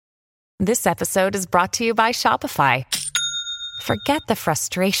This episode is brought to you by Shopify. Forget the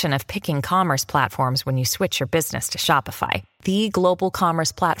frustration of picking commerce platforms when you switch your business to Shopify, the global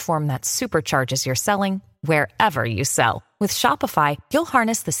commerce platform that supercharges your selling wherever you sell. With Shopify, you'll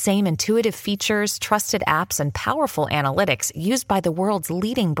harness the same intuitive features, trusted apps, and powerful analytics used by the world's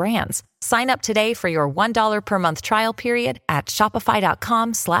leading brands. Sign up today for your $1 per month trial period at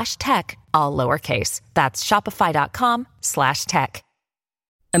shopify.com/tech, all lowercase. That's shopify.com/tech.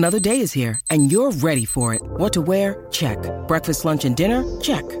 Another day is here, and you're ready for it. What to wear? Check. Breakfast, lunch, and dinner?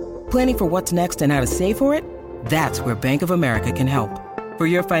 Check. Planning for what's next and how to save for it? That's where Bank of America can help. For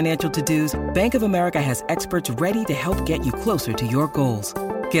your financial to-dos, Bank of America has experts ready to help get you closer to your goals.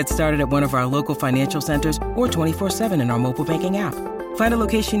 Get started at one of our local financial centers or 24/7 in our mobile banking app. Find a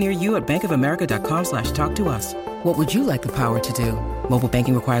location near you at bankofamerica.com/talktous. What would you like the power to do? Mobile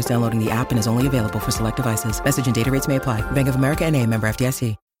banking requires downloading the app and is only available for select devices. Message and data rates may apply. Bank of America NA, member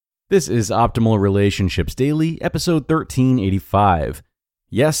FDIC. This is Optimal Relationships Daily, episode 1385.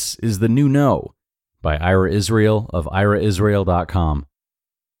 Yes is the New No, by Ira Israel of iraisrael.com.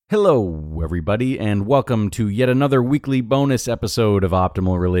 Hello, everybody, and welcome to yet another weekly bonus episode of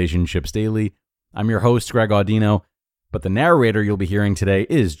Optimal Relationships Daily. I'm your host, Greg Audino, but the narrator you'll be hearing today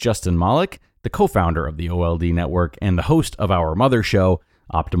is Justin Malik, the co-founder of the OLD Network and the host of our mother show,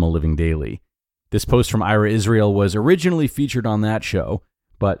 Optimal Living Daily. This post from Ira Israel was originally featured on that show,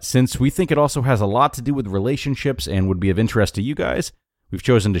 but since we think it also has a lot to do with relationships and would be of interest to you guys, we've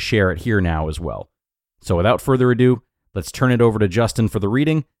chosen to share it here now as well. So without further ado, let's turn it over to Justin for the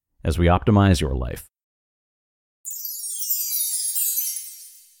reading as we optimize your life.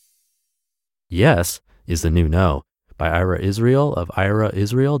 Yes is the New No, by Ira Israel of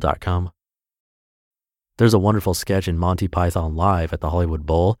iraisrael.com. There's a wonderful sketch in Monty Python Live at the Hollywood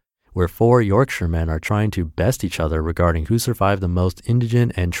Bowl where four Yorkshiremen are trying to best each other regarding who survived the most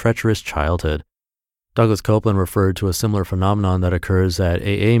indigent and treacherous childhood. Douglas Copeland referred to a similar phenomenon that occurs at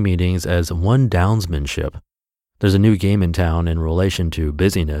AA meetings as one-downsmanship. There's a new game in town in relation to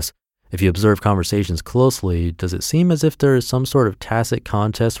busyness. If you observe conversations closely, does it seem as if there is some sort of tacit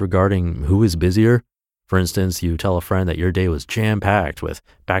contest regarding who is busier? For instance, you tell a friend that your day was jam-packed with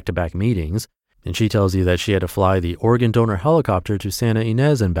back-to-back meetings, and she tells you that she had to fly the organ donor helicopter to Santa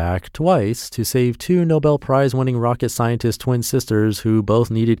Ynez and back twice to save two Nobel Prize-winning rocket scientist twin sisters who both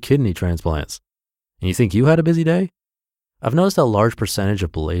needed kidney transplants. And you think you had a busy day? I've noticed that a large percentage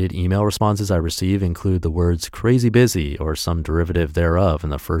of belated email responses I receive include the words crazy busy or some derivative thereof in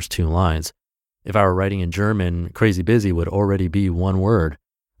the first two lines. If I were writing in German, crazy busy would already be one word.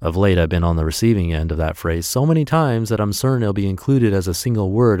 Of late, I've been on the receiving end of that phrase so many times that I'm certain it'll be included as a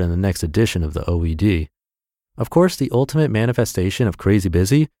single word in the next edition of the OED. Of course, the ultimate manifestation of crazy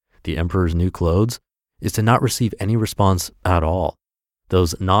busy, the emperor's new clothes, is to not receive any response at all.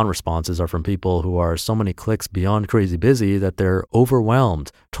 Those non-responses are from people who are so many clicks beyond crazy busy that they're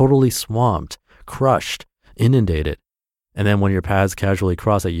overwhelmed, totally swamped, crushed, inundated. And then when your paths casually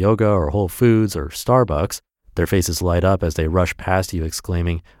cross at Yoga or Whole Foods or Starbucks, their faces light up as they rush past you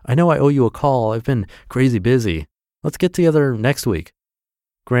exclaiming, "I know I owe you a call. I've been crazy busy. Let's get together next week."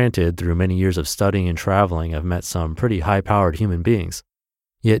 Granted, through many years of studying and traveling, I've met some pretty high-powered human beings.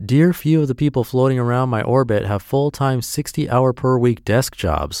 Yet dear few of the people floating around my orbit have full-time 60-hour-per-week desk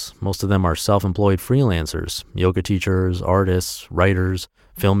jobs. Most of them are self-employed freelancers, yoga teachers, artists, writers,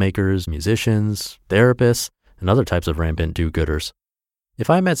 filmmakers, musicians, therapists, and other types of rampant do-gooders. If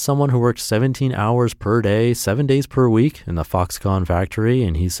I met someone who worked 17 hours per day, 7 days per week in the Foxconn factory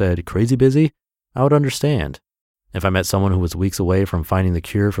and he said crazy busy, I would understand. If I met someone who was weeks away from finding the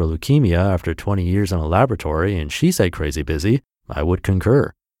cure for leukemia after 20 years in a laboratory and she said crazy busy, I would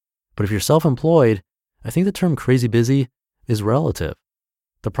concur. But if you're self-employed, I think the term crazy busy is relative.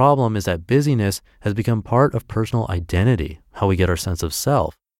 The problem is that busyness has become part of personal identity, how we get our sense of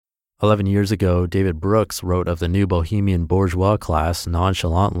self. 11 years ago, David Brooks wrote of the new bohemian bourgeois class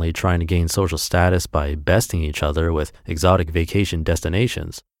nonchalantly trying to gain social status by besting each other with exotic vacation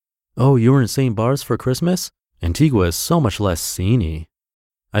destinations. Oh, you were in St. Barth's for Christmas? Antigua is so much less sceney.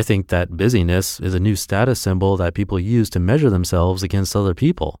 I think that busyness is a new status symbol that people use to measure themselves against other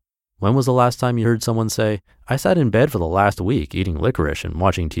people. When was the last time you heard someone say, I sat in bed for the last week eating licorice and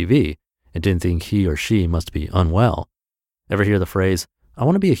watching TV and didn't think he or she must be unwell? Ever hear the phrase, I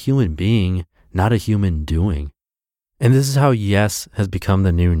want to be a human being, not a human doing? And this is how yes has become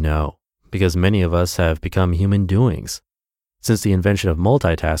the new no, because many of us have become human doings. Since the invention of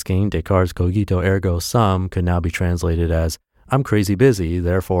multitasking, Descartes' cogito ergo sum could now be translated as, I'm crazy busy,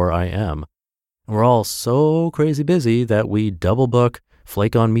 therefore I am. And we're all so crazy busy that we double book,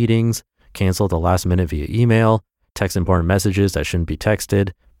 flake on meetings, cancel at the last minute via email, text important messages that shouldn't be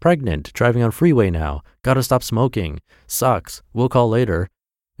texted, pregnant, driving on freeway now, gotta stop smoking, sucks, we'll call later,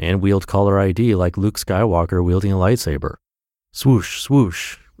 and wield caller ID like Luke Skywalker wielding a lightsaber. Swoosh,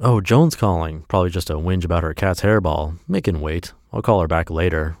 swoosh. Oh, Joan's calling. Probably just a whinge about her cat's hairball. Make it wait. I'll call her back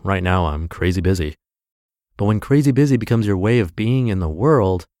later. Right now, I'm crazy busy. But when crazy busy becomes your way of being in the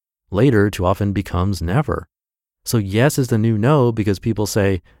world, later too often becomes never. So yes is the new no because people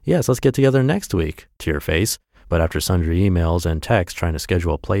say, yes, let's get together next week, to your face. But after sundry emails and texts trying to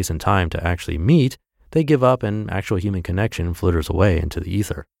schedule a place and time to actually meet, they give up and actual human connection flitters away into the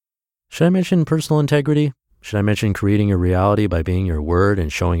ether. Should I mention personal integrity? Should I mention creating your reality by being your word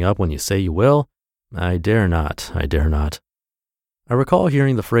and showing up when you say you will? I dare not. I dare not. I recall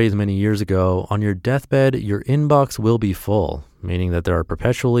hearing the phrase many years ago, on your deathbed, your inbox will be full, meaning that there are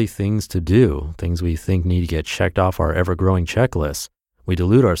perpetually things to do, things we think need to get checked off our ever-growing checklist. We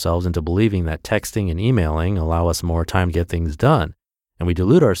delude ourselves into believing that texting and emailing allow us more time to get things done. And we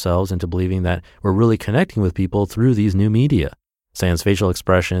delude ourselves into believing that we're really connecting with people through these new media. Sans facial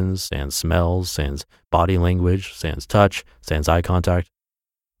expressions, sans smells, sans body language, sans touch, sans eye contact.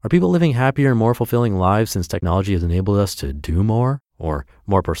 Are people living happier and more fulfilling lives since technology has enabled us to do more? Or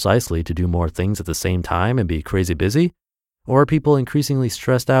more precisely, to do more things at the same time and be crazy busy? Or are people increasingly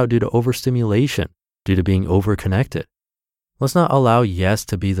stressed out due to overstimulation, due to being overconnected? Let's not allow yes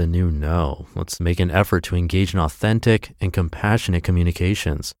to be the new no. Let's make an effort to engage in authentic and compassionate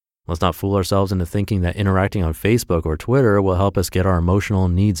communications. Let's not fool ourselves into thinking that interacting on Facebook or Twitter will help us get our emotional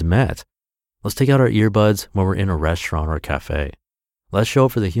needs met. Let's take out our earbuds when we're in a restaurant or a cafe. Let's show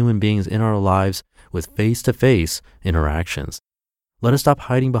up for the human beings in our lives with face-to-face interactions. Let us stop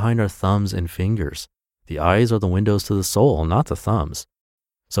hiding behind our thumbs and fingers. The eyes are the windows to the soul, not the thumbs.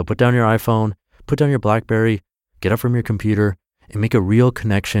 So put down your iPhone, put down your BlackBerry, get up from your computer, and make a real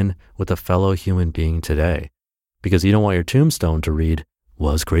connection with a fellow human being today. Because you don't want your tombstone to read,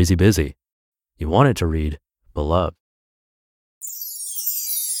 was crazy busy. You want it to read, beloved.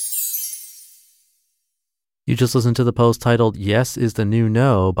 You just listened to the post titled, Yes is the New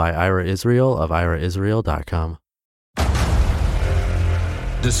No by Ira Israel of IraIsrael.com.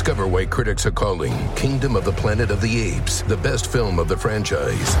 Discover why critics are calling Kingdom of the Planet of the Apes the best film of the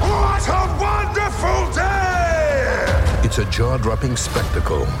franchise. What a wonderful day! It's a jaw-dropping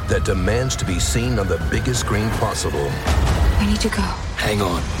spectacle that demands to be seen on the biggest screen possible. We need to go. Hang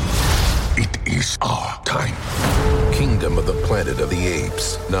on. It is our time. Kingdom of the Planet of the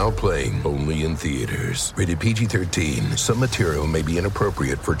Apes. Now playing only in theaters. Rated PG-13. Some material may be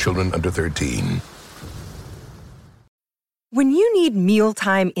inappropriate for children under 13. When you need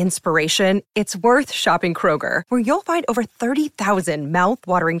mealtime inspiration, it's worth shopping Kroger, where you'll find over 30,000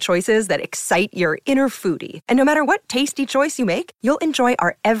 mouth-watering choices that excite your inner foodie. And no matter what tasty choice you make, you'll enjoy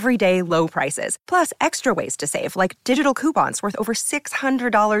our everyday low prices, plus extra ways to save, like digital coupons worth over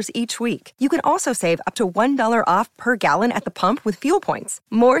 $600 each week. You can also save up to $1 off per gallon at the pump with fuel points.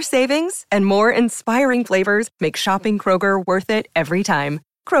 More savings and more inspiring flavors make shopping Kroger worth it every time.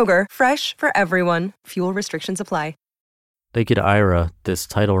 Kroger, fresh for everyone. Fuel restrictions apply. Thank you to Ira. This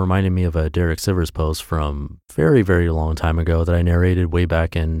title reminded me of a Derek Sivers post from very, very long time ago that I narrated way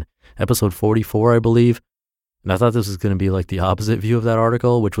back in episode 44, I believe. And I thought this was going to be like the opposite view of that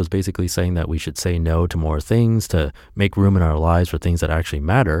article, which was basically saying that we should say no to more things to make room in our lives for things that actually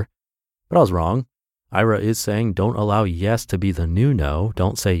matter. But I was wrong. Ira is saying don't allow yes to be the new no.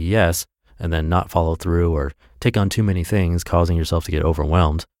 Don't say yes and then not follow through or take on too many things, causing yourself to get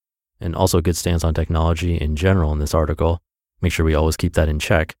overwhelmed. And also a good stance on technology in general in this article. Make sure we always keep that in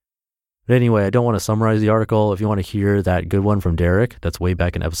check. But anyway, I don't want to summarize the article. If you want to hear that good one from Derek, that's way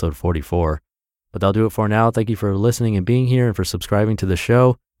back in episode 44. But that'll do it for now. Thank you for listening and being here and for subscribing to the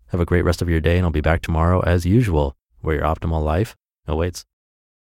show. Have a great rest of your day, and I'll be back tomorrow as usual, where your optimal life awaits.